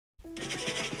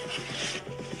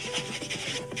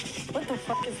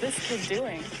this kid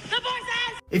doing? The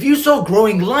voices! If you saw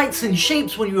growing lights and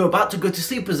shapes when you were about to go to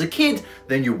sleep as a kid,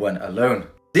 then you weren't alone.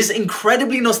 This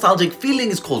incredibly nostalgic feeling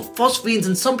is called phosphenes,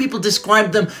 and some people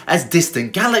describe them as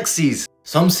distant galaxies.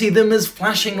 Some see them as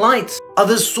flashing lights,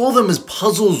 others saw them as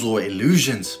puzzles or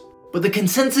illusions. But the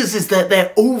consensus is that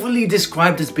they're overly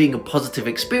described as being a positive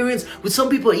experience, with some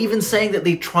people even saying that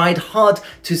they tried hard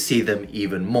to see them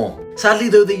even more. Sadly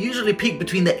though, they usually peak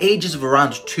between the ages of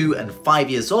around 2 and 5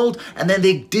 years old, and then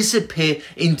they disappear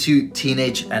into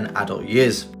teenage and adult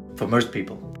years, for most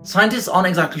people. Scientists aren't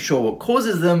exactly sure what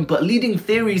causes them, but leading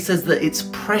theory says that it's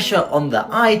pressure on the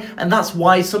eye, and that's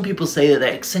why some people say that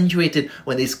they're accentuated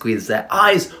when they squeeze their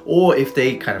eyes, or if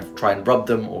they kind of try and rub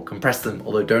them or compress them,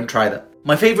 although don't try that.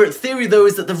 My favourite theory though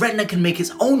is that the retina can make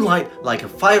its own light like a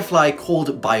firefly,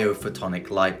 called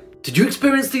biophotonic light. Did you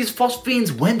experience these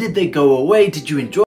phosphenes? When did they go away? Did you enjoy